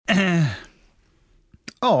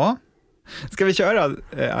Ja, ska vi köra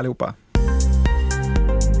allihopa?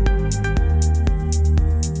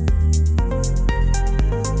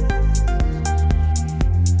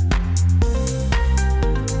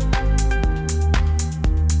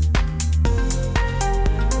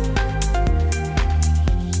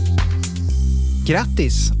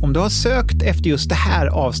 Grattis! Om du har sökt efter just det här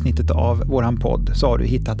avsnittet av våran podd så har du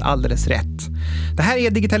hittat alldeles rätt. Det här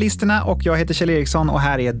är Digitalisterna och jag heter Kjell Eriksson och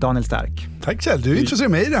här är Daniel Stark. Tack Kjell, du intresserar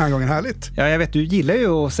mig den här gången, härligt. Ja, jag vet, du gillar ju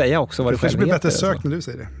att säga också vad du själv heter. Det blir bättre sökt när du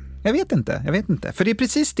säger det. Jag vet inte. För det är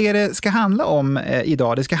precis det ska handla om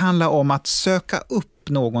idag. Det ska handla om att söka upp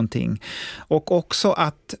någonting och också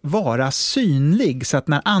att vara synlig så att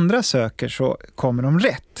när andra söker så kommer de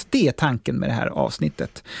rätt. Det är tanken med det här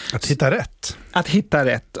avsnittet. Att hitta rätt. Att hitta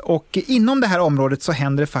rätt. Och inom det här området så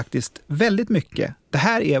händer det faktiskt väldigt mycket. Det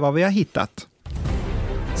här är vad vi har hittat.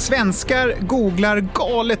 Svenskar googlar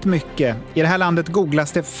galet mycket. I det här landet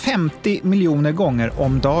googlas det 50 miljoner gånger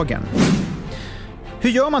om dagen. Hur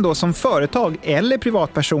gör man då som företag eller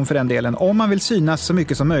privatperson för den delen om man vill synas så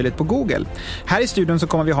mycket som möjligt på Google? Här i studion så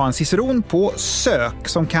kommer vi ha en ciceron på sök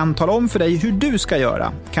som kan tala om för dig hur du ska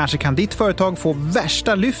göra. Kanske kan ditt företag få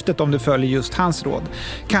värsta lyftet om du följer just hans råd.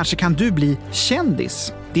 Kanske kan du bli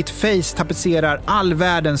kändis. Ditt face tapetserar all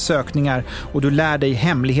världens sökningar och du lär dig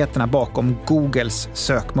hemligheterna bakom Googles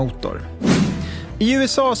sökmotor. I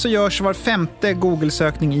USA så görs var 5:e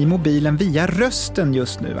Google-sökning i mobilen via rösten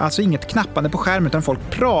just nu. Alltså inget knappande på skärmen utan folk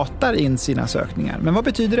pratar in sina sökningar. Men vad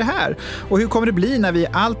betyder det här? Och hur kommer det bli när vi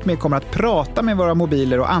allt mer kommer att prata med våra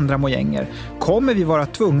mobiler och andra mojänger? Kommer vi vara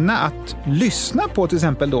tvungna att lyssna på till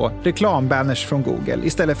exempel då reklambanners från Google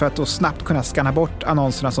istället för att då snabbt kunna scanna bort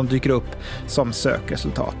annonserna som dyker upp som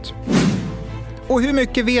sökresultat? Och hur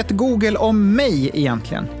mycket vet Google om mig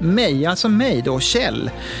egentligen? Mig, alltså mig då,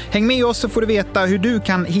 Kjell. Häng med oss så får du veta hur du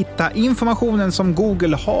kan hitta informationen som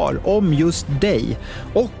Google har om just dig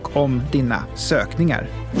och om dina sökningar.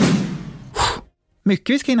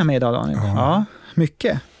 Mycket vi ska hinna med idag, Daniel. Ja,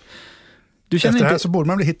 mycket. Du känner efter det här inte... så borde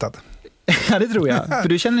man bli hittad. Ja, det tror jag. För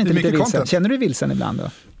du känner inte lite vilsen. Content. Känner du vilsen ibland då?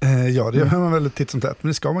 Ja, det gör man väl titt som tätt. Men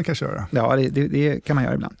det ska man kanske göra. Ja, det kan man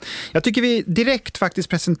göra ibland. Jag tycker vi direkt faktiskt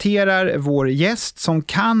presenterar vår gäst som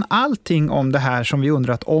kan allting om det här som vi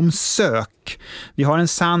undrat om sök. Vi har en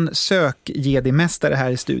sann sökgedimästare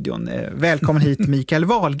här i studion. Välkommen hit Mikael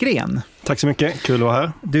Wahlgren. Tack så mycket, kul att vara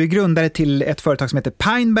här. Du är grundare till ett företag som heter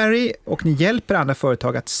Pineberry och ni hjälper andra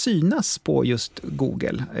företag att synas på just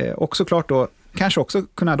Google. Och såklart då kanske också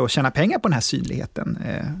kunna då tjäna pengar på den här synligheten.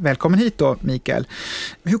 Välkommen hit då, Mikael.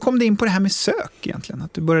 Hur kom du in på det här med sök egentligen?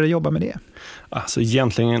 Att du började jobba med det? Alltså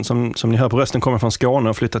egentligen, som ni hör på rösten, kommer från Skåne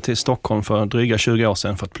och flyttade till Stockholm för dryga 20 år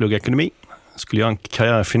sedan för att plugga ekonomi. Skulle göra en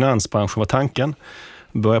karriär i finansbranschen var tanken.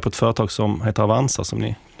 Började på ett företag som heter Avanza som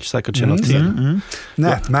ni säkert känner till.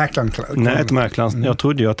 Nätmäklaren. Jag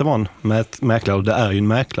trodde ju att det var en mäklare och det är ju en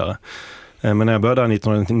mäklare. Men när jag började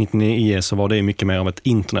 1999 så var det mycket mer av ett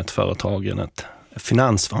internetföretag än ett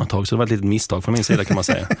finansföretag. Så det var ett litet misstag från min sida kan man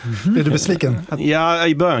säga. Är du besviken? Ja,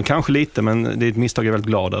 i början kanske lite, men det är ett misstag jag är väldigt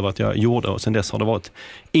glad över att jag gjorde. Och sen dess har det varit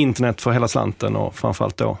internet för hela slanten och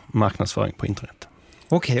framförallt då marknadsföring på internet.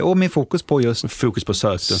 Okej, och med fokus på just... Fokus på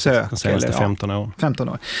sök de senaste 15 år. 15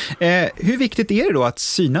 år. Hur viktigt är det då att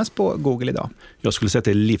synas på Google idag? Jag skulle säga att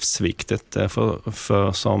det är livsviktigt.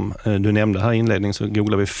 För som du nämnde här i inledningen så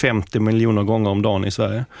googlar vi 50 miljoner gånger om dagen i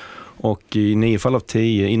Sverige. Och i 9 fall av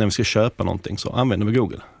 10 innan vi ska köpa någonting så använder vi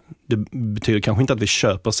Google. Det betyder kanske inte att vi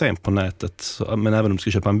köper sen på nätet, men även om du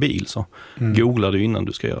ska köpa en bil så googlar du innan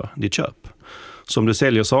du ska göra ditt köp. Så om du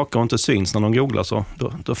säljer saker och inte syns när de googlar så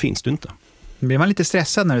då finns du inte. Blir man lite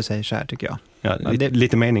stressad när du säger så här tycker jag? Ja,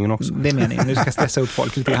 lite meningen också. Det är meningen, du ska stressa upp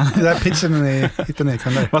folk lite grann. Det där pitchen är hittar ni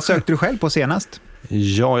kan där. Vad sökte du själv på senast?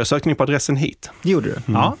 Ja, jag sökte mig på adressen hit. Det gjorde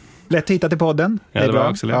du? Ja. Lätt att hitta till podden. Ja, det var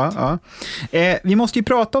också lätt. Ja. Vi måste ju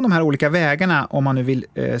prata om de här olika vägarna om man nu vill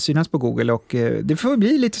synas på Google och det får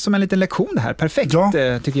bli lite som en liten lektion det här. Perfekt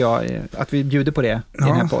tycker jag att vi bjuder på det i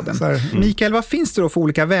den här podden. Mikael, vad finns det då för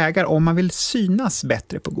olika vägar om man vill synas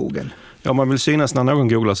bättre på Google? Ja, om man vill synas när någon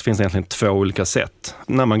googlar så finns det egentligen 2 olika sätt.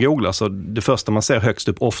 När man googlar så det första man ser högst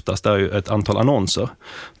upp oftast är ju ett antal annonser.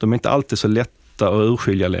 De är inte alltid så lätta att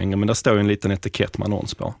urskilja längre, men där står ju en liten etikett med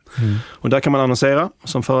annons på. Och där kan man annonsera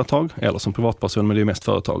som företag eller som privatperson, men det är mest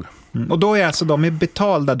företag. Och då är alltså de är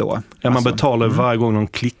betalda då? Ja, man betalar varje gång någon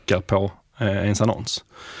klickar på ens annons.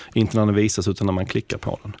 Inte när den visas utan när man klickar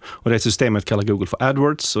på den. Och det systemet kallar Google för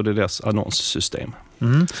AdWords och det är deras annonssystem.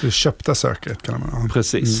 Så det köpta söket kan man ha.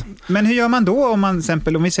 Precis. Men hur gör man då om man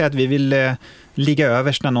exempel, om vi säger att vi vill ligga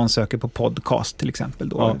överst när någon söker på podcast till exempel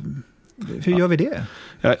då? Ja. Hur gör vi det?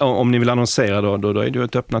 Ja, om ni vill annonsera då är det ju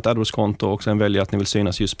ett öppnat AdWords-konto och sen välja att ni vill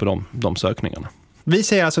synas just på de sökningarna. Vi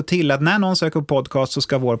säger alltså till att när någon söker på podcast så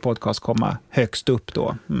ska vår podcast komma högst upp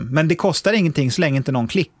då. Men det kostar ingenting så länge inte någon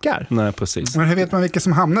klickar. Nej, precis. Men hur vet man vilka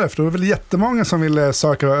som hamnar där? För då är det väl jättemånga som vill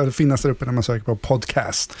finnas där uppe när man söker på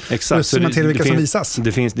podcast. Exakt. Just man till vilka som visas.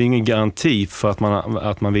 Det är ingen garanti för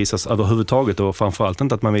att man visas överhuvudtaget och framförallt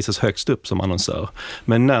inte att man visas högst upp som annonsör.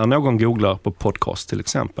 Men när någon googlar på podcast till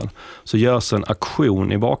exempel så görs en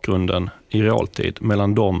aktion i bakgrunden i realtid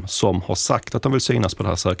mellan de som har sagt att de vill synas på den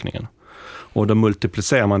här sökningen. Och då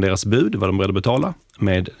multiplicerar man deras bud, vad de är beredda att betala,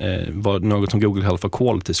 med något som Google kallar för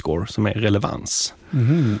quality score, som är relevans.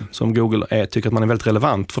 Så om Google tycker att man är väldigt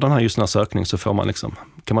relevant för just den här sökningen så får man liksom,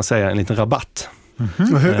 kan man säga, en liten rabatt.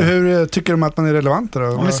 Och hur tycker de att man är relevant då?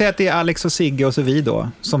 Om vi säger att det är Alex och Sigge och så vi då,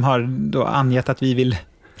 som har då angett att vi vill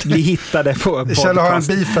bli hittade på podcast. Kjell har en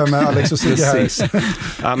beef med Alex och Sigge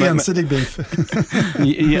här. Ensidig beef.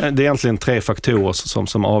 Det är egentligen 3 faktorer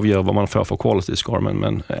som avgör vad man får för quality score.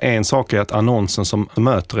 Men en sak är att annonsen som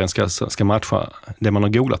möter en ska matcha det man har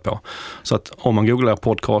googlat på. Så att om man googlar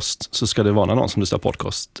podcast så ska det vara en annons som det står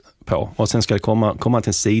podcast på. Och sen ska det komma till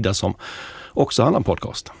en sida som också handlar om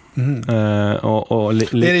podcast.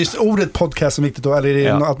 Är det just ordet podcast som är viktigt då? Eller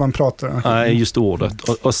är det att man pratar? Nej, just ordet.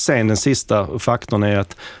 Och sen den sista faktorn är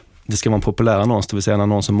att det ska vara en populär annons, det vill säga en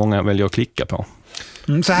annons som många väljer att klicka på.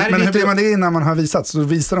 Så här men hur blir man det innan man har visat? Så då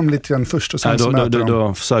visar de lite grann först och sen så möter de.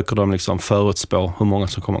 Då försöker de liksom förutspå hur många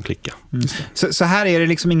som kommer att klicka. Så här är det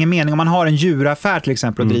liksom ingen mening. Om man har en djuraffär till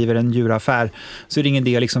exempel och driver en djuraffär så är det ingen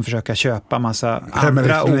idé att liksom försöka köpa massa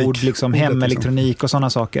andra ord, liksom hemelektronik och sådana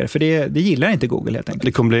saker. För det gillar inte Google helt enkelt.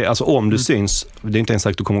 Det kommer bli, alltså om du syns, det är inte ens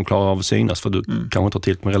sagt att du kommer att klara av att synas för du kanske inte har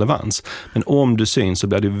tillräckligt med relevans. Men om du syns så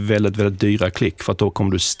blir det väldigt, väldigt dyra klick för att då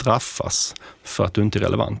kommer du straffas för att du inte är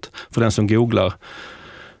relevant. För den som googlar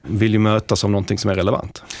vill ju mötas av någonting som är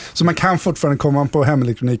relevant. Så man kan fortfarande komma på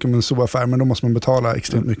hemelektronik om en zooaffär, men då måste man betala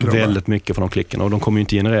extremt mycket. Väldigt mycket för de klicken och de kommer ju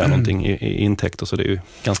inte generera någonting i intäkter så det är ju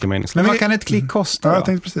ganska meningslöst. Men vad kan ett klick kosta då? Ja, jag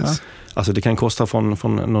tänkte precis. Ja. Alltså det kan kosta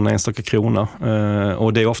från någon enstaka krona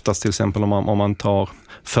och det är oftast till exempel om man tar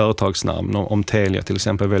företagsnamn, om Telia till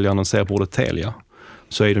exempel väljer att annonsera på ordet Telia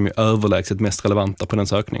så är de ju överlägset mest relevanta på den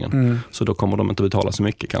sökningen. Så då kommer de inte betala så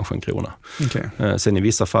mycket, kanske en krona. Okay. Sen i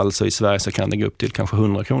vissa fall så i Sverige så kan det gå upp till kanske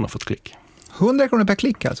 100 kronor för ett klick. 100 kronor per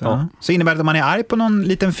klick alltså? Ja. Så innebär det att om man är arg på någon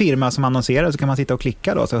liten firma som annonserar så kan man sitta och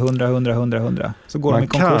klicka då, så 100. Så går de i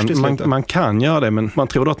konkurs till slut. Man kan göra det, men man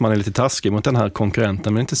tror då att man är lite taskig mot den här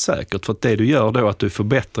konkurrenten, men det är inte säkert. För att det du gör då är att du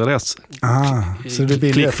förbättrar deras så det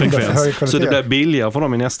blir klickfrekvens. Så det blir billigare för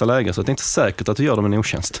dem i nästa läge, så det är inte säkert att du gör dem en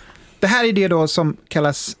otjänst. Det här är det då som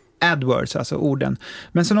kallas AdWords, alltså orden.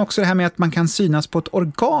 Men sen också det här med att man kan synas på ett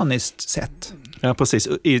organiskt sätt. Ja, precis.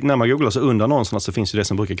 När man googlar så under annonserna så finns ju det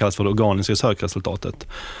som brukar kallas för det organiska sökresultatet.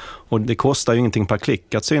 Och det kostar ju ingenting per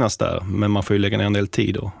klick att synas där, men man får ju lägga ner en del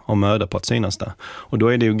tid och möda på att synas där. Och då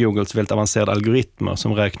är det ju Googles väldigt avancerade algoritmer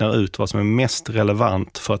som räknar ut vad som är mest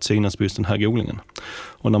relevant för att synas på just den här googlingen.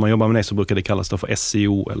 Och när man jobbar med det så brukar det kallas då för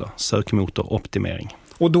SEO eller sökmotoroptimering.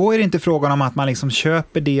 Och då är det inte frågan om att man liksom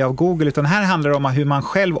köper det av Google, utan här handlar det om hur man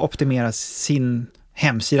själv optimerar sin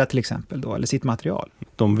hemsida till exempel då, eller sitt material.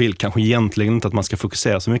 De vill kanske egentligen inte att man ska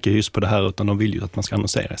fokusera så mycket just på det här, utan de vill ju att man ska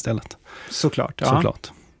annonsera istället. Såklart, ja.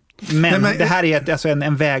 Såklart. Men det här är alltså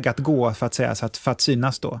en väg att gå för att säga, så för att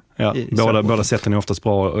synas då. Ja, båda sätten är oftast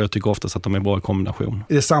bra och jag tycker oftast att de är bra i kombination.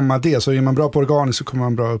 Är det samma det? Så är man bra på organiskt så kommer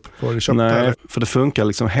man bra upp på det köpta? Nej, för det funkar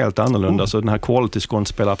liksom helt annorlunda. Så den här quality-scoren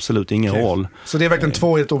spelar absolut ingen roll. Så det är verkligen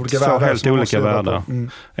två helt olika världar? Två helt olika världar.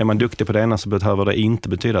 Är man duktig på det ena så behöver det inte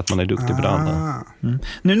betyda att man är duktig på det andra.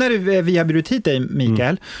 Nu när vi har bjudit hit dig,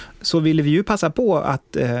 Mikael, så vill vi ju passa på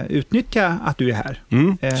att utnyttja att du är här.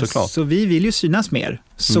 Såklart. Så vi vill ju synas mer.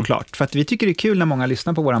 Såklart, för att vi tycker det är kul när många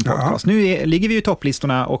lyssnar på våran podcast. Nu ligger vi i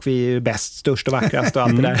topplistorna och vi är ju bäst, störst och vackrast och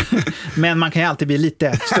allt det där. Men man kan ju alltid bli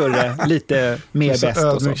lite större, lite mer bäst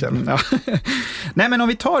och så. Ja. Nej, men om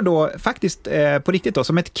vi tar då faktiskt på riktigt då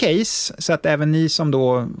som ett case, så att även ni som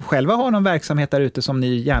då själva har någon verksamhet där ute som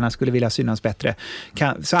ni gärna skulle vilja synas bättre,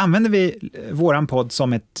 så använder vi våran podd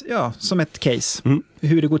som ett case.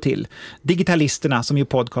 Hur det går till. Digitalisterna, som ju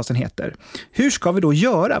podcasten heter. Hur ska vi då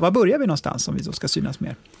göra? Var börjar vi någonstans om vi då ska synas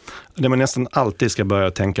mer? Det man nästan alltid ska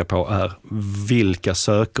börja tänka på är vilka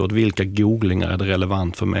sökord, vilka googlingar är det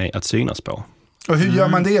relevant för mig att synas på. Och hur gör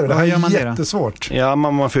man det? Det här är jättesvårt. Ja,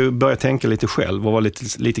 man får börja tänka lite själv och vara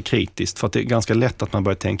lite kritiskt. För att det är ganska lätt att man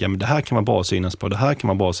börjar tänka att det här kan vara bra att synas på, det här kan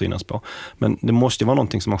vara bra att synas på. Men det måste ju vara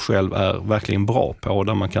någonting som man själv är verkligen bra på och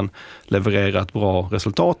där man kan leverera ett bra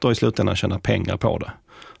resultat och i slutändan tjäna pengar på det.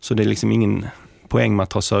 Så det är liksom ingen poäng med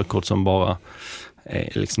att ha sökord som bara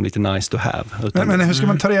är liksom lite nice to have. Utan Men hur ska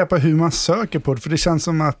man ta reda på hur man söker på det? För det känns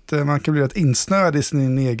som att man kan bli rätt insnöad i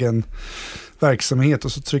sin egen verksamhet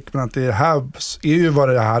och så trycker man att det här är ju vad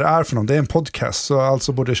det här är för något. Det är en podcast, så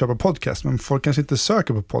alltså borde jag köpa podcast. Men folk kanske inte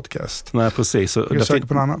söker på podcast. Nej, precis. Jag söker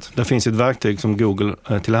på något annat. Det finns ett verktyg som Google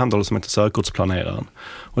tillhandahåller som heter sökordsplaneraren.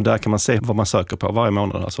 Och där kan man se vad man söker på varje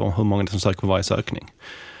månad, alltså hur många som söker på varje sökning.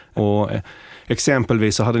 Och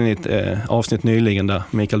exempelvis så hade ni ett avsnitt nyligen där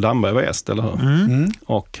Mikael Damberg var gäst, eller hur?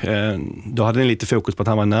 Och då hade ni lite fokus på att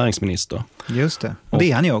han var näringsminister. Just det. Och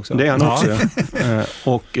det är han ju också. Det är han också, ja.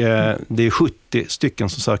 Och det är 70 stycken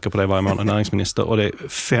som söker på det varje månad, näringsminister, och det är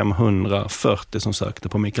 540 som sökte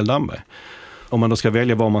på Mikael Damberg. Om man då ska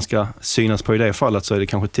välja vad man ska synas på i det fallet så är det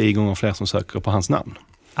kanske 10 gånger fler som söker på hans namn.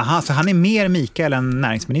 Aha, så han är mer Mikael än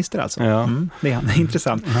näringsminister alltså? Ja. Det är han,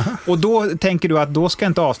 intressant. Och då tänker du att då ska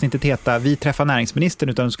inte avsnittet heta Vi träffar näringsministern,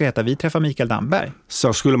 utan det ska heta Vi träffar Mikael Damberg?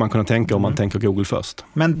 Så skulle man kunna tänka om man tänker Google först.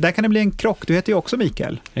 Men där kan det bli en krock, du heter ju också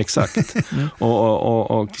Mikael. Exakt.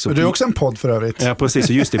 Och det är också en podd för övrigt. Ja, precis.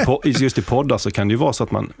 Och just i poddar så kan det ju vara så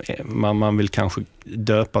att man vill kanske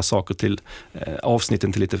döpa saker till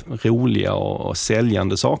avsnitten till lite roliga och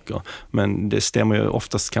säljande saker. Men det stämmer ju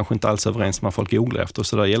oftast kanske inte alls överens med vad folk googlar efter,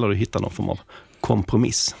 så där gäller det att hitta någon form av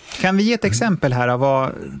kompromiss. Kan vi ge ett exempel här av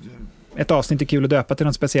vad ett avsnitt är kul att döpa till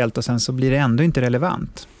något speciellt och sen så blir det ändå inte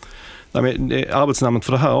relevant? Nej, men arbetsnamnet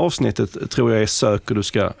för det här avsnittet tror jag är Söker du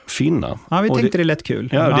ska finna. Ja, vi tänkte det är lätt kul.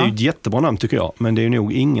 Ja, det är ju ett jättebra namn tycker jag, men det är ju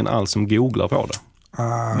nog ingen alls som googlar på det.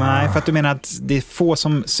 Nej, för att du menar att det är få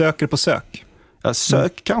som söker på sök. Ja,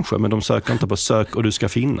 sök kanske, men de söker inte på sök och du ska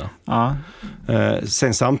finna. Ja.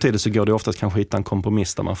 Sen samtidigt så går det oftast kanske hitta en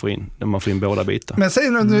kompromiss där man får in båda bitar. Men säg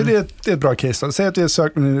nu, det är ett bra case då. Säg att det är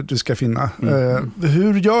sök men du ska finna.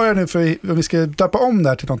 Hur gör jag nu för om vi ska döpa om det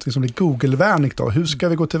här till något som blir Google-vänligt då? Hur ska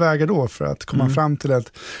vi gå tillväga då för att komma fram till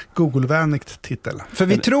ett Google-vänligt titel? För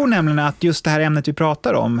vi tror nämligen att just det här ämnet vi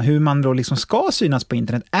pratar om, hur man då liksom ska synas på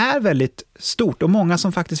internet, är väldigt stort och många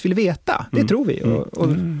som faktiskt vill veta. Det tror vi.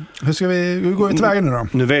 Hur går vi tillväga nu då?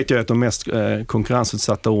 Nu vet jag att de mest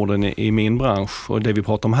konkurrensutsatta orden i min bransch, och det vi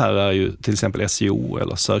pratar om här är ju till exempel SEO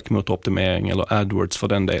eller sökmotoroptimering eller AdWords för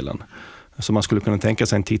den delen. Så man skulle kunna tänka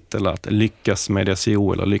sig en titel att lyckas med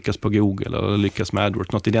SEO eller lyckas på Google eller lyckas med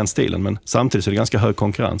AdWords, något i den stilen. Men samtidigt så är det ganska hög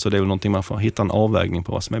konkurrens och det är väl någonting man får hitta en avvägning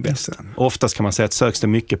på vad som är bäst. Oftast kan man säga att söks det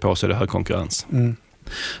mycket på så är det hög konkurrens.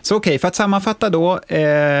 Så okej, för att sammanfatta då,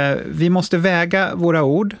 vi måste väga våra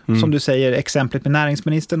ord, som du säger, exemplet med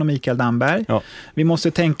näringsministern och Mikael Damberg. Ja. Vi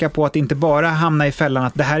måste tänka på att inte bara hamna i fällan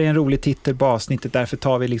att det här är en rolig titel på avsnittet, därför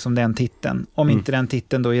tar vi liksom den titeln. Om inte den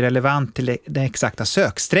titeln då är relevant till den exakta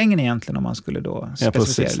söksträngen egentligen, om man skulle då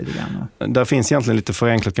specificera lite grann. Där finns egentligen lite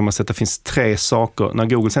förenklat kan man säga att det finns 3 saker. När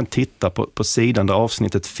Google sen tittar på sidan där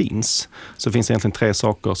avsnittet finns, så finns det egentligen 3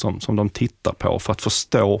 saker som de tittar på för att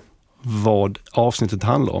förstå vad avsnittet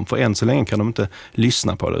handlar om. För än så länge kan de inte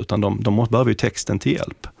lyssna på det, utan de behöver ju texten till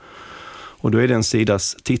hjälp. Och då är det en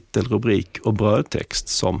sidas titel, rubrik och brödtext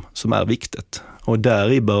som är viktigt. Och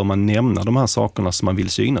där i bör man nämna de här sakerna som man vill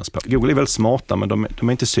synas på. Google är väldigt smarta, men de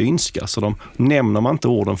är inte synska, så nämner man inte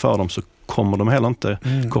orden för dem så kommer de heller inte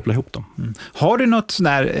koppla ihop dem. Har du något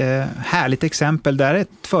sådär härligt exempel där ett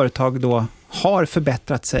företag då har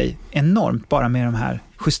förbättrat sig enormt bara med de här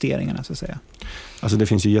justeringarna så att säga? Alltså det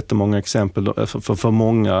finns ju jättemånga exempel för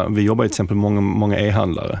många. Vi jobbar till exempel med många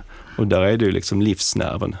e-handlare och där är det ju liksom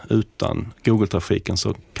livsnerven. Utan Google-trafiken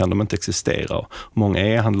så kan de inte existera. Och många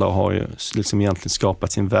e-handlare har ju liksom egentligen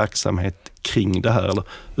skapat sin verksamhet kring det här eller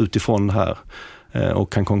utifrån det här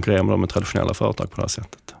och kan konkurrera med traditionella företag på det här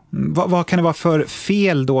sättet. Vad kan det vara för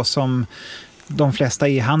fel då som de flesta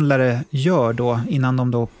e-handlare gör då innan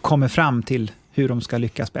de då kommer fram till hur de ska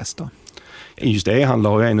lyckas bäst då? Just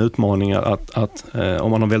e-handlare har ju en utmaning att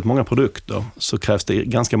om man har väldigt många produkter så krävs det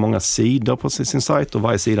ganska många sidor på sin sajt och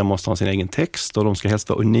varje sida måste ha sin egen text och de ska helst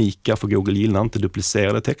vara unika för Google gillar inte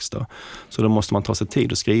duplicerade texter. Så då måste man ta sig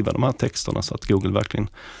tid att skriva de här texterna så att Google verkligen...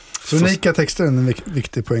 Så unika texter är en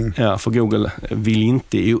viktig poäng. Ja, för Google vill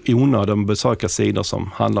inte i onödan besöka sidor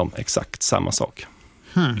som handlar om exakt samma sak.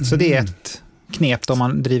 Så det är ett knep om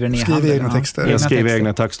man driver en e-handel? Skriv egna texter. Skriv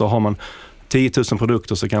egna texter. Har man 10 000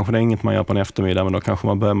 produkter så kanske det är inget man gör på en eftermiddag, men då kanske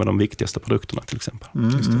man börjar med de viktigaste produkterna till exempel.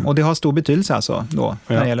 Och det har stor betydelse alltså då,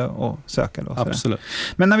 när det gäller att söka då? Absolut.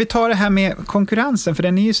 Men när vi tar det här med konkurrensen, för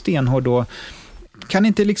den är ju stenhård då, kan det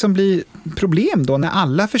inte liksom bli problem då när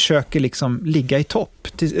alla försöker liksom ligga i topp?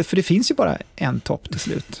 För det finns ju bara en topp till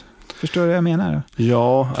slut. Förstår du vad jag menar?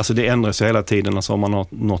 Ja, alltså det ändras hela tiden. Alltså om man har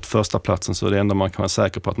nått första platsen så är det enda man kan vara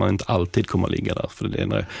säker på att man inte alltid kommer att ligga där.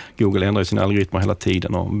 För Google ändrar sina algoritmer hela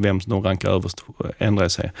tiden och vem de rankar överst ändrar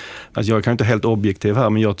sig. Alltså jag kan inte helt objektiv här,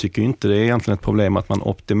 men jag tycker inte det är egentligen ett problem att man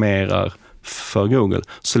optimerar för Google.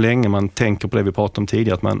 Så länge man tänker på det vi pratade om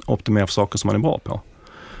tidigare, att man optimerar för saker som man är bra på.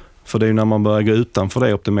 För det är ju när man börjar gå utanför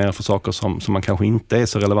det och optimera för saker som man kanske inte är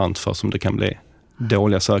så relevant för som det kan bli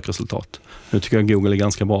dåliga sökresultat. Nu tycker jag Google är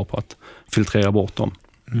ganska bra på att filtrera bort dem.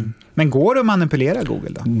 Mm. Men går det att manipulera Google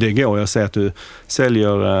då? Det går. Jag säger att du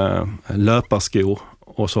säljer löparskor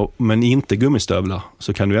men inte gummistövlar,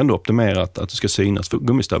 så kan du ändå optimera att du ska synas för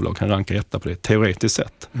gummistövlar och kan ranka etta på det teoretiskt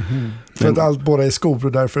sett. För att allt bara är skor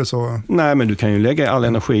och därför så... Nej, men du kan ju lägga all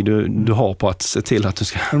energi du har på att se till att du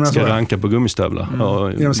ska ranka på gummistövlar.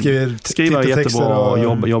 Och skriva jättebra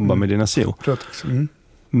och jobba med dina SEO.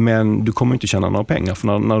 Men du kommer inte tjäna några pengar,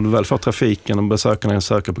 för när du väl får trafiken och besökarna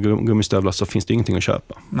söker på gummistövlar så finns det ingenting att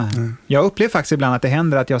köpa. Nej. Jag upplever faktiskt ibland att det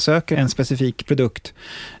händer att jag söker en specifik produkt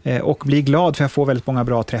och blir glad för jag får väldigt många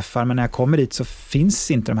bra träffar, men när jag kommer dit så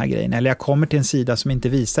finns inte de här grejerna. Eller jag kommer till en sida som inte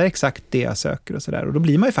visar exakt det jag söker och sådär. Och då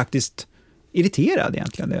blir man ju faktiskt irriterad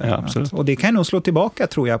egentligen. Ja, absolut. Och det kan nog slå tillbaka,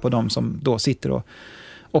 tror jag, på de som då sitter och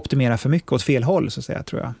optimerar för mycket åt fel håll, så att säga,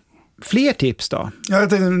 tror jag. Fler tips då? Jag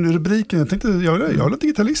tänkte rubriken, jag vill ha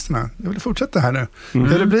digitalisterna. Jag vill fortsätta här nu.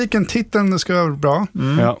 Rubriken, titeln ska vara bra.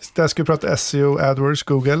 Ja. Där ska vi prata SEO, AdWords,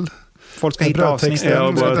 Google. Folk ska hitta avsnittet.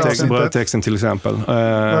 Ja, brödtexten till exempel.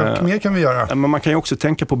 Vad mer kan vi göra? Men man kan ju också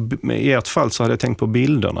tänka på, i ert fall så hade jag tänkt på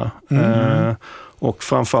bilderna. Och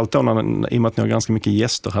framförallt då, i och med att ni har ganska mycket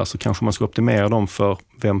gäster här, så kanske man ska optimera dem för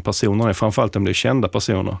vem personerna är. Framförallt om det är kända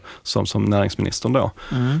personer, som näringsministern då.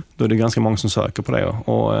 Då är det ganska många som söker på det.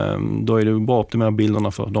 Och då är det bra att optimera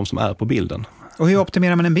bilderna för de som är på bilden. Och hur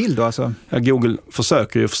optimerar man en bild då? Alltså? Ja, Google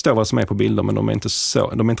försöker ju förstå vad som är på bilder, men de är inte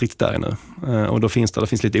riktigt där ännu. Och då finns det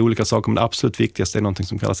finns lite olika saker, men det absolut viktigaste är något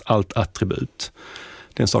som kallas alt-attribut.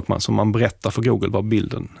 Det är en sak som man berättar för Google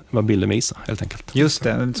vad bilden visar, helt enkelt. Just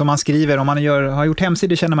det, som man skriver, om man har gjort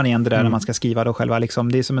hemsidor känner man igen det där när man ska skriva då själva,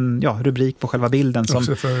 liksom, det är som en rubrik på själva bilden.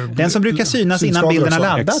 Den som brukar synas innan bilden har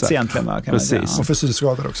laddats. Exakt. Egentligen. Kan precis. Man säga. Och för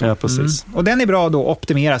synskador också. Ja, precis. Och den är bra då att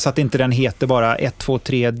optimera så att inte den heter bara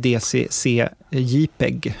 123 DCC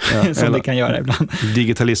JPEG som det kan göra ibland.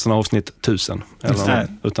 Digitalisterna avsnitt 1000.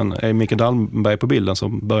 Utan är Mikael Dahlberg på bilden så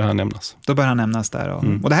börjar han nämnas. Då börjar han nämnas där.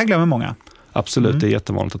 Och det här glömmer många. Absolut, det är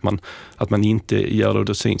jättevanligt att man inte gör det, och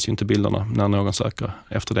det syns ju inte bilderna när någon söker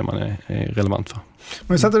efter det man är relevant för.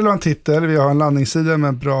 Men vi sätter en titel, vi har en landningssida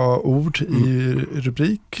med bra ord i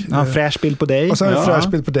rubrik. Ja, en fräsch bild på dig. Och så har vi en fräsch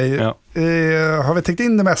bild på dig. Ja. Har vi täckt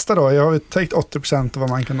in det mesta då? Har vi täckt 80% av vad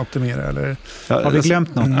man kan optimera? Eller? Har vi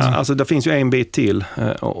glömt något? Alltså det finns ju en bit till,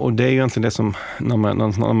 och det är ju egentligen det som,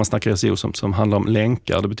 när man snackar SEO som handlar om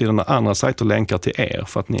länkar. Det betyder när andra sajter länkar till er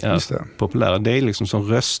för att ni är populära. Det är liksom som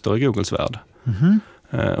röster i Googles värld.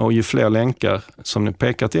 Och ju fler länkar som ni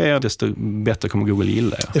pekar till er, desto bättre kommer Google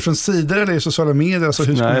gilla er. Är det från sidor eller sociala medier? Alltså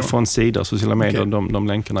nej, från sidor. Sociala medier, de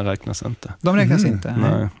länkarna räknas inte. De räknas inte?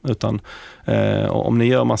 Nej, utan om ni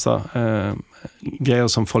gör massa grejer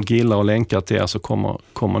som folk gillar och länkar till er, så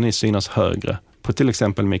kommer ni synas högre på till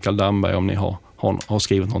exempel Mikael Dahlberg om ni har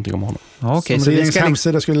skrivit någonting om honom. Okay, så regeringens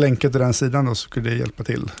hemsida skulle länka till den sidan då, så skulle det hjälpa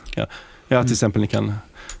till. Ja, till exempel ni kan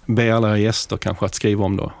be alla gäster kanske att skriva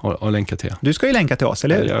om då och länka till. Du ska ju länka till oss,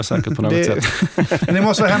 eller hur? Det gör jag säkert på något sätt. Men det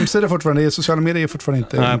måste vara hemsida fortfarande, sociala medier är fortfarande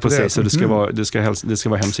inte... Nej, precis, så det ska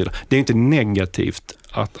vara hemsida. Det är inte negativt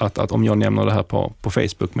att om jag nämner det här på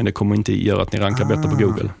Facebook, men det kommer inte göra att ni rankar bättre på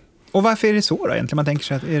Google. Och varför är det så då egentligen? Man tänker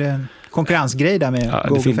sig att är det en konkurrensgrej där med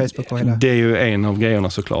Google, Facebook och hela... Det är ju en av grejerna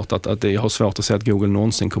såklart, att det har svårt att säga att Google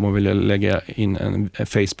någonsin kommer att vilja lägga in en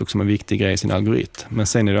Facebook som en viktig grej i sin algoritm. Men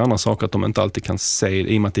sen är det andra saker att de inte alltid kan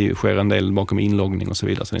se, i och med att det sker en del bakom inloggning och så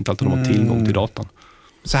vidare, så det är inte alltid de har tillgång till datan.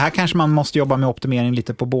 Så här kanske man måste jobba med optimering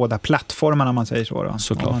lite på båda plattformarna, om man säger så då.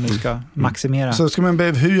 Såklart. Om man nu ska maximera. Så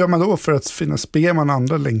hur gör man då för att ber man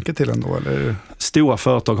andra länkar till den då? Eller? Stora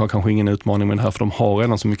företag har kanske ingen utmaning med det här, för de har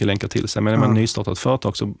redan så mycket länkar till sig. Men när man nystartat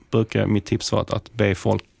företag så brukar mitt tips vara att be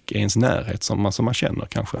folk i ens närhet som man känner,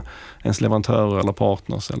 kanske ens leverantörer eller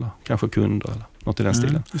partners eller kanske kunder eller något i den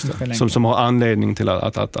stilen. Som har anledning till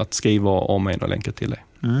att skriva om en och länka till dig.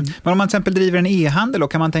 Men om man till exempel driver en e-handel, då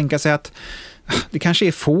kan man tänka sig att det kanske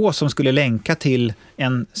är få som skulle länka till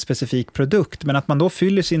en specifik produkt, men att man då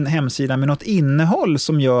fyller sin hemsida med något innehåll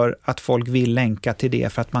som gör att folk vill länka till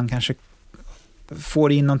det, för att man kanske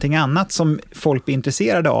får in någonting annat som folk blir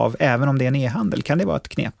intresserade av, även om det är en e-handel. Kan det vara ett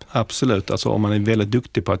knep? Absolut. Alltså, om man är väldigt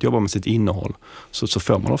duktig på att jobba med sitt innehåll så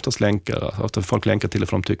får man oftast länkar. Ofta folk länkar till det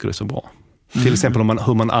för de tycker det är så bra. Till exempel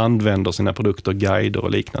hur man använder sina produkter, guider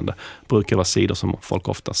och liknande, brukar vara sidor som folk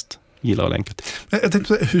oftast gillar att länka till. Jag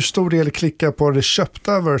tänkte, hur stor del klickar på det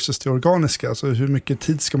köpta versus det organiska? Alltså hur mycket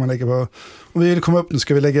tid ska man lägga på? Om vi vill komma upp nu,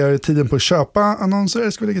 ska vi lägga tiden på att köpa annonser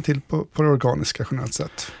eller ska vi lägga till på det organiska generellt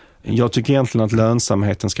sett? Jag tycker egentligen att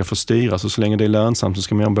lönsamheten ska få styras och så länge det är lönsamt så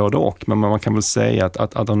ska man göra både och. Men man kan väl säga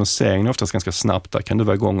att annonseringen är oftast ganska snabbt. Där kan du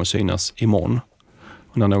vara igång och synas imorgon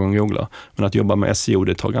när någon googlar. Men att jobba med SEO,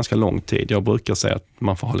 det tar ganska lång tid. Jag brukar säga att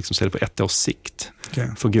man får liksom se det på 1 års sikt. Okay.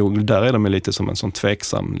 För Google, där är de lite som en sån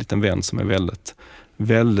tveksam liten vän som är väldigt,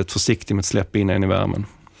 väldigt försiktig med att släppa in en i värmen.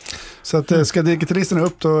 Så att ska digitalisterna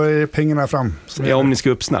upp, då är pengarna fram? Ja, om ni ska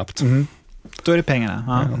upp snabbt. Då är det pengarna.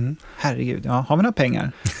 Ja. Herregud, ja. Har vi några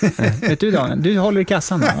pengar? Vet du, Daniel? Du håller i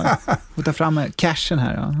kassan då. Och tar fram cashen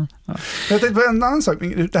här. Ja. Jag tänkte på en annan sak.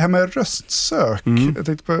 Det här med röstsök. Jag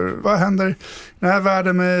tänkte på, vad händer i den här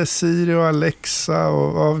världen med Siri och Alexa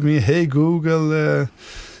och med Hey Google,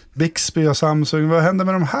 Bixby och Samsung. Vad händer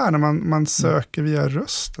med de här när man söker via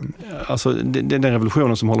rösten? Alltså, det är den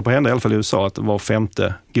revolutionen som håller på att hända, i alla fall i USA, att var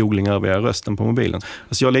 5:e googling är via rösten på mobilen.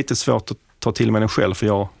 Alltså, jag har lite svårt att ta till mig den själv,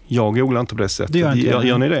 för jag googlar inte på det sättet.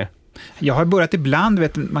 Gör ni det? Jag har börjat ibland,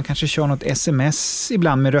 man kanske kör något sms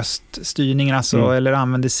ibland med röststyrningen alltså, eller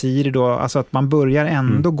använder Siri då, alltså att man börjar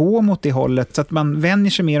ändå gå mot det hållet så att man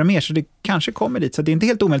vänjer sig mer och mer, så det kanske kommer dit, så det är inte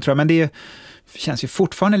helt omöjligt tror jag, men det känns ju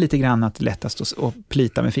fortfarande lite grann att det är lättast att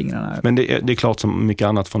plita med fingrarna. Men det är klart, som mycket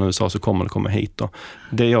annat från USA så kommer det komma hit då.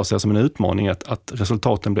 Det jag ser som en utmaning är att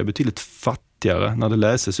resultaten blir betydligt fattigare när det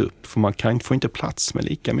läses upp, för man får inte plats med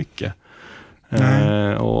lika mycket.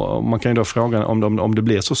 Och man kan ju då fråga om det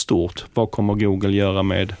blir så stort, vad kommer Google göra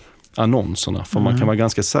med annonserna? För man kan vara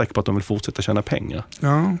ganska säker på att de vill fortsätta tjäna pengar.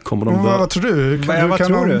 Ja. Vad tror du? Vad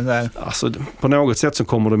tror du där? Alltså, på något sätt så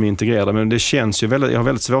kommer de integrera, men det känns ju jag har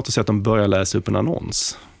väldigt svårt att se att de börjar läsa upp en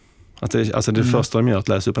annons. Det första de gör att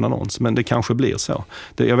läsa upp en annons, men det kanske blir så.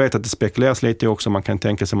 Jag vet att det spekuleras lite också, man kan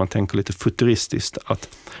tänka sig, man tänker lite futuristiskt, att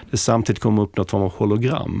det samtidigt kommer upp något form av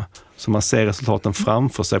hologram, så man ser resultaten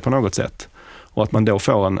framför sig på något sätt. Och att man då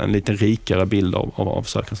får en lite rikare bild av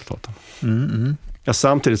sökresultaten. Ja,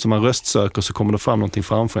 samtidigt som man röstsöker så kommer det fram någonting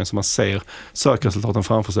framför en, så man ser sökresultaten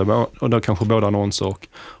framför sig. Och då kanske både annonser och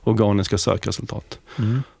organiska sökresultat.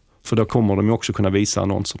 För då kommer de ju också kunna visa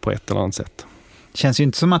annonser på ett eller annat sätt. Känns ju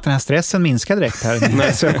inte som att den här stressen minskar direkt här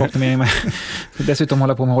med sökoptimering. Dessutom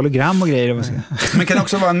hålla på med hologram och grejer. Men kan det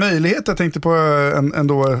också vara en möjlighet? Jag tänkte på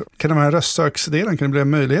ändå, kan den här röstsöksdelen, kan det bli en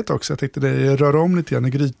möjlighet också? Jag tänkte det rör om lite grann i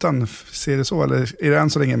grytan. Ser det så? Eller är det än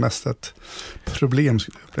så länge mest ett problem,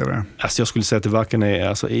 skulle jag uppleva det? Alltså jag skulle säga att det varken är,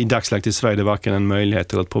 alltså i dagsläget i Sverige, det är varken en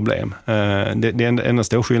möjlighet eller ett problem. Det enda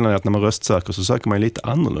stora skillnaden är att när man röstsöker så söker man ju lite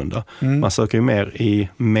annorlunda. Man söker ju mer i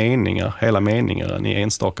meningar, hela meningar, än i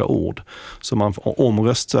enstaka ord. Så om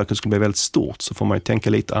röstsöket skulle bli väldigt stort så får man ju tänka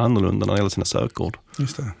lite annorlunda när det gäller sina sökord.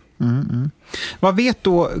 Just det. Vad vet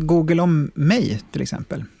då Google om mig till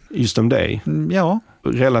exempel? Just om dig? Ja.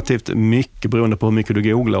 Relativt mycket beroende på hur mycket du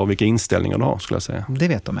googlar och vilka inställningar du har, skulle jag säga. Det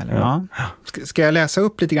vet de, eller? Ja. Ska jag läsa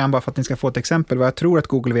upp lite grann bara för att ni ska få ett exempel vad jag tror att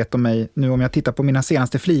Google vet om mig nu om jag tittar på mina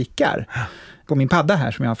senaste flikar på min padda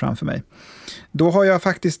här som jag har framför mig. Då har jag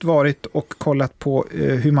faktiskt varit och kollat på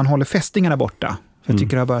hur man håller fästingarna borta. Jag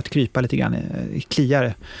tycker det har börjat krypa lite grann i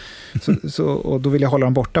kliare. Och då vill jag hålla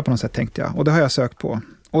dem borta på något sätt, tänkte jag. Och det har jag sökt på.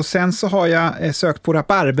 Och sen så har jag sökt på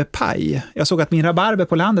rabarberpaj. Jag såg att min rabarber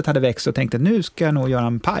på landet hade växt och tänkte nu ska jag nog göra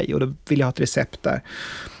en paj. Och då vill jag ha ett recept där.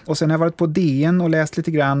 Och sen har jag varit på DN och läst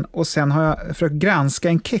lite grann. Och sen har jag försökt granska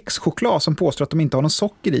en kexchoklad som påstår att de inte har någon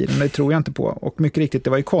socker i den. Det tror jag inte på. Och mycket riktigt, det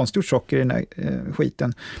var ju konstgjort socker i den här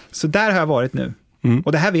skiten. Så där har jag varit nu.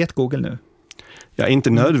 Och det här vet Google nu. Ja, inte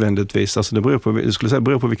nödvändigtvis. Alltså det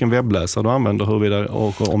beror på vilken webbläsare du använder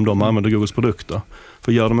och om de använder Googles produkter.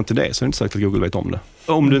 För gör de inte det så är det inte säkert att Google vet om det.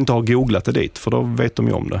 Om du inte har googlat det dit, för då vet de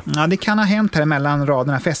ju om det. Ja, det kan ha hänt här mellan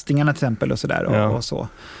raderna, fästingarna till exempel och sådär. Och så.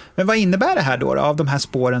 Men vad innebär det här då av de här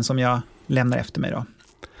spåren som jag lämnar efter mig då?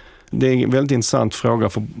 Det är en väldigt intressant fråga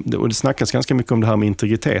och det snackas ganska mycket om det här med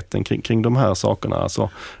integriteten kring de här sakerna. Alltså,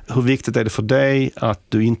 hur viktigt är det för dig att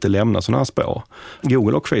du inte lämnar sådana här spår?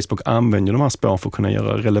 Google och Facebook använder de här spåren för att kunna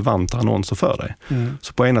göra relevanta annonser för dig.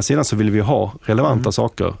 Så på ena sidan så vill vi ha relevanta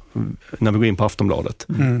saker när vi går in på Aftonbladet.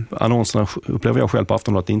 Annonserna upplever jag själv på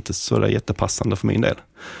Aftonbladet inte så där jättepassande för min del.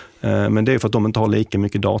 Men det är för att de inte har lika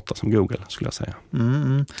mycket data som Google, skulle jag säga.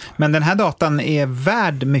 Men den här datan är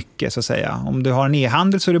värd mycket, så att säga. Om du har en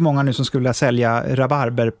e-handel så är det många nu som skulle vilja sälja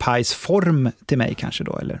rabarberpajsform till mig kanske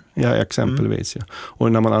då, eller? Ja, exempelvis. Ja.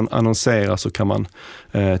 Och när man annonserar så kan man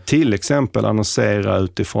till exempel annonsera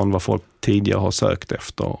utifrån vad folk tidigare har sökt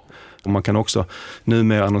efter. Och man kan också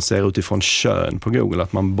numera annonsera utifrån kön på Google,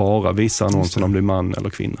 att man bara visar annonsen om du är man eller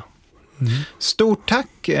kvinna. Stort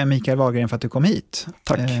tack Mikael Wahlgren för att du kom hit.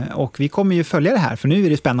 Tack. Och vi kommer ju följa det här, för nu är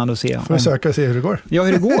det spännande att se. Får vi söka och se hur det går. Ja,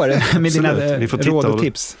 hur det går med dina Vi får råd och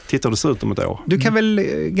tips. Titta hur det ser ut om ett år. Du kan väl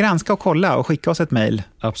granska och kolla och skicka oss ett mejl.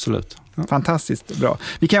 Absolut. Fantastiskt bra.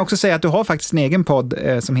 Vi kan också säga att du har faktiskt en egen podd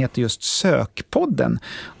som heter just Sökpodden.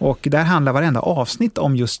 Och där handlar varenda avsnitt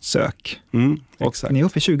om just sök. Exakt. Ni är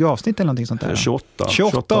uppe i 20 avsnitt eller någonting sånt där.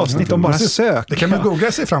 28 avsnitt om bara sök. Det kan man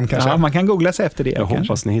googla sig fram kanske. Ja, man kan googla sig efter det. Jag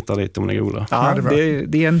hoppas ni hittar dit om ni googlar. Ja,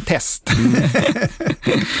 det är en test.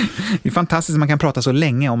 Det är fantastiskt att man kan prata så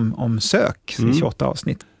länge om sök i 28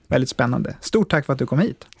 avsnitt. Väldigt spännande. Stort tack för att du kom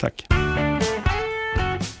hit. Tack.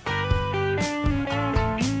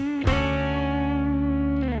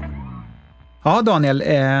 Ja, Daniel,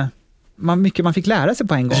 mycket man fick lära sig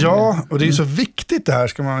på en gång. Ja, och det är ju så viktigt det här,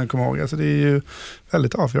 ska man komma ihåg. Alltså det är ju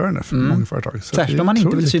väldigt avgörande för många företag. Så särskilt om man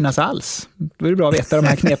inte vill synas alls. Då är det bra att veta de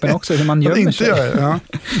här knepen också, hur man gömmer sig. Ja.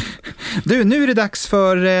 Du, nu är det dags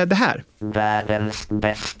för det här. Världens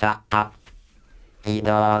bästa app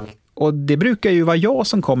idag. Och det brukar ju vara jag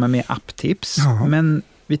som kommer med apptips, men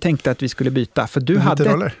vi tänkte att vi skulle byta, för du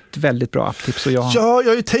hade ett väldigt bra apptips. Och jag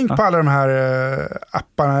har ju tänkt på alla de här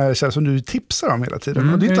apparna som du tipsar om hela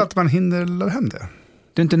tiden. Och det är inte att man hinner ladda hem det.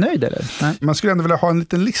 Du är inte nöjd eller? Nej. Man skulle ändå vilja ha en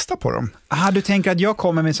liten lista på dem. Aha, du tänker att jag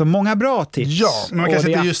kommer med så många bra tips. Ja, men man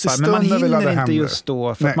kanske inte just i stunden men man vill ladda hinner hem inte det. just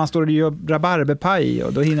då, för att man står och gör rabarberpaj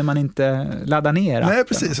och då hinner man inte ladda ner appen. Nej,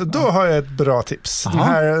 precis. Och då har jag ett bra tips. Det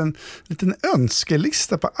här är en liten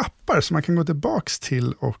önskelista på appar som man kan gå tillbaks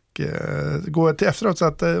till och gå till efteråt. Så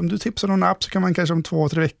att om du tipsar någon app så kan man kanske om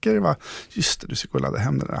 2-3 veckor just det, du ska gå och ladda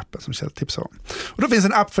hem den där appen som Kjell tipsar om. Och då finns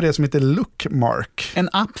en app för det som heter Lookmark. En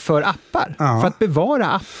app för appar? Ja. För att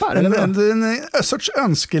bevara appar? En sorts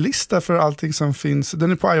önskelista för allting som finns.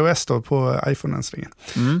 Den är på iOS då, på iPhone än så länge.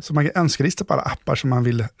 Så man kan önskelista på alla appar som man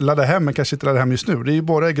vill ladda hem, men kanske inte ladda hem just nu. Det är ju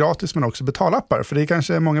både gratis men också betalappar. För det är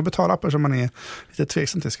kanske många betalappar som man är lite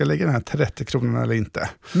tveksam till. Ska jag lägga den här 30 kronorna eller inte?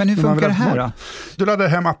 Men hur funkar det här då? Du laddar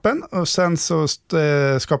hem appen och sen så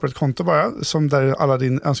skapar ett konto bara som där alla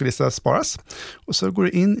din önskelista sparas. Och så går du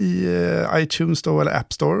in i iTunes då, eller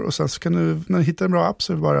App Store, och sen så kan du, när du hittar en bra app,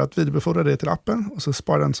 så är det bara att vidarebefordra det till appen och så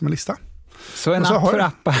spara den som en lista. Så en app för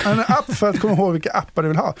appar. En app för att komma ihåg vilka appar du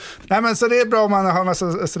vill ha. Nej, men så det är bra om man har en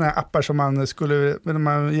massa sådana här appar som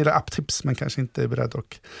man gillar apptips men kanske inte är beredd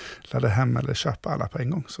att ladda hem eller köpa alla på en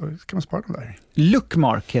gång. Så kan man spara dem där.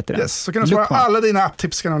 Lookmark heter det. Yes, så kan du spara alla dina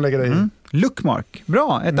apptips, kan de lägga dig i. Lookmark.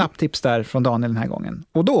 Bra, ett apptips där från Daniel den här gången.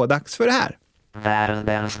 Och då, dags för det här.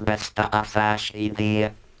 Världens bästa affärsidé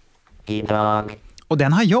idag. Och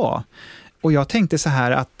den har jag. Och jag tänkte så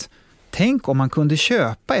här att tänk om man kunde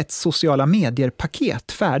köpa ett sociala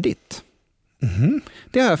medier-paket färdigt.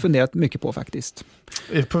 Det har jag funderat mycket på faktiskt.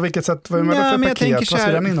 På vilket sätt? Vad är det för paket? Vad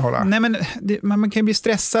ska den innehålla? Nej, men man kan ju bli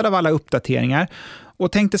stressad av alla uppdateringar.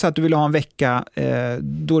 Och tänk dig så att du vill ha en vecka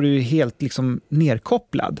då du är helt liksom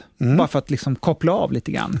nerkopplad. Bara för att liksom koppla av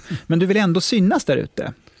lite grann. Men du vill ändå synas där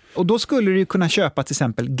ute. Och då skulle du ju kunna köpa till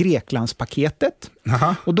exempel Greklandspaketet.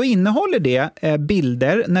 Aha. Och då innehåller det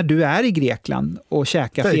bilder när du är i Grekland och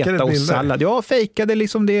käkar fetaostsallad. Ja, fejkade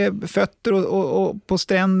liksom, det är fötter och på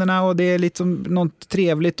stränderna och det är liksom något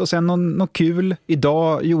trevligt och sen något kul.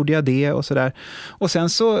 Idag gjorde jag det och sådär. Och sen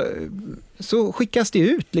så skickas det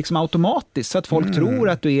ut liksom automatiskt så att folk tror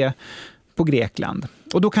att du är på Grekland.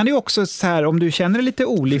 Och då kan det ju också så här, om du känner dig lite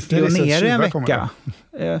olycklig och nere en vecka.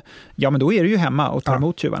 Ja, men då är du ju hemma och tar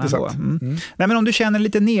emot tjuvarna ändå. Nej, men om du känner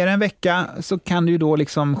lite nere en vecka så kan du ju då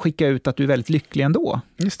liksom skicka ut att du är väldigt lycklig ändå.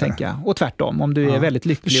 Tänker jag. Och tvärtom, om du är väldigt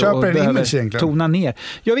lycklig och behöver tona ner.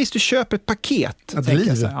 Ja, visst, du köper ett paket.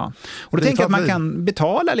 Och då tänker jag att man kan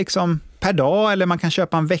betala liksom per dag, eller man kan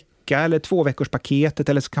köpa en vecka eller 2 veckors paketet,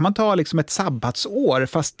 eller så kan man ta liksom ett sabbatsår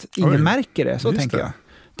fast ingen märker det. Så tänker jag.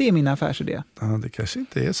 Det är min affärsidé. Ja, det kanske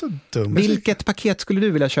inte är så dumt. Vilket paket skulle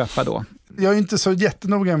du vilja köpa då? Jag är inte så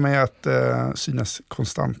jättenoga med att synas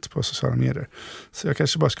konstant på sociala medier. Så jag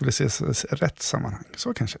kanske bara skulle se rätt sammanhang.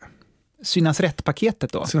 Så kanske. Synas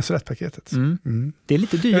rätt-paketet då? Synas rätt-paketet. Det är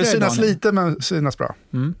lite dyrare. Det synas lite, men synas bra.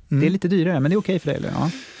 Det är lite dyrare, men det är okej för dig, eller?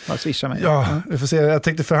 Ja, bara swisha mig. Ja, vi får se. Jag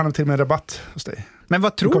tänkte förhandla till med rabatt hos dig. Men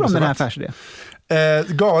vad tror du om den här affärsidén?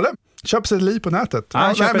 Galen. Köp sig liv på nätet.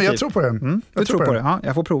 Ja, nej, men jag tror på den. Jag tror på det. Ja,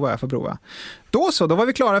 jag får prova. Då var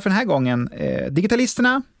vi klara för den här gången.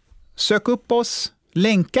 Digitalisterna, sök upp oss.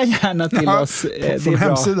 Länka gärna till oss. Från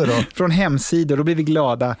hemsidor då. Från hemsidor, då blir vi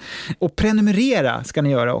glada. Och prenumerera ska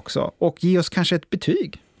ni göra också. Och ge oss kanske ett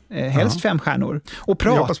betyg. Helst 5 stjärnor. Och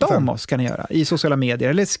prata om oss kan ni göra i sociala medier.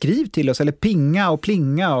 Eller skriv till oss, eller pinga och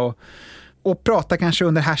plinga och Och prata kanske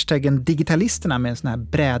under hashtaggen digitalisterna med en sån här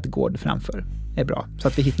brädgård framför. Är bra, så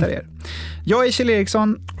att vi hittar er. Jag är Kjell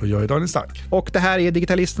Eriksson. Och jag är Daniel Stark. Och det här är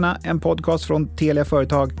Digitalisterna, en podcast från Telia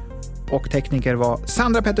Företag. Och tekniker var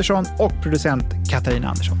Sandra Pettersson och producent Katarina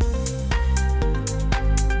Andersson.